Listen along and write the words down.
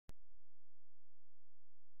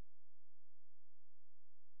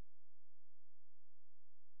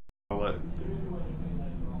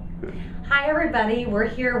Hi everybody, we're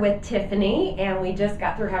here with Tiffany and we just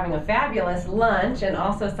got through having a fabulous lunch and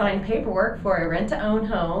also signed paperwork for a rent-to-own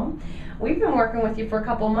home. We've been working with you for a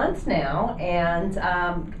couple months now, and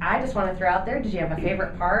I just want to throw out there, did you have a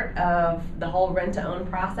favorite part of the whole rent-to-own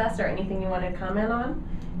process or anything you want to comment on?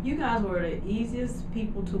 You guys were the easiest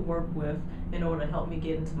people to work with in order to help me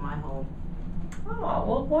get into my home. Oh,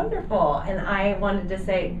 well, wonderful. And I wanted to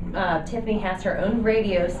say Tiffany has her own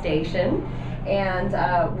radio station, and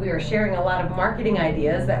we are sharing a lot of marketing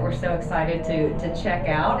ideas that we're so excited to check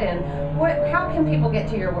out. And how can people get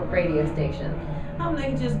to your radio station? They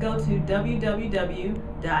can just go to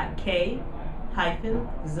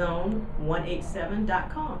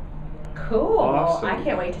www.k-zone187.com. Cool. Awesome. I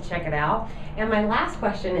can't wait to check it out. And my last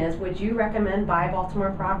question is, would you recommend Buy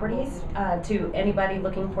Baltimore Properties to anybody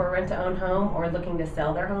looking for a rent-to-own home or looking to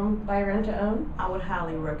sell their home by rent-to-own? I would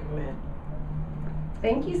highly recommend.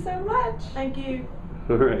 Thank you so much. Thank you.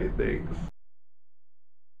 All right, thanks.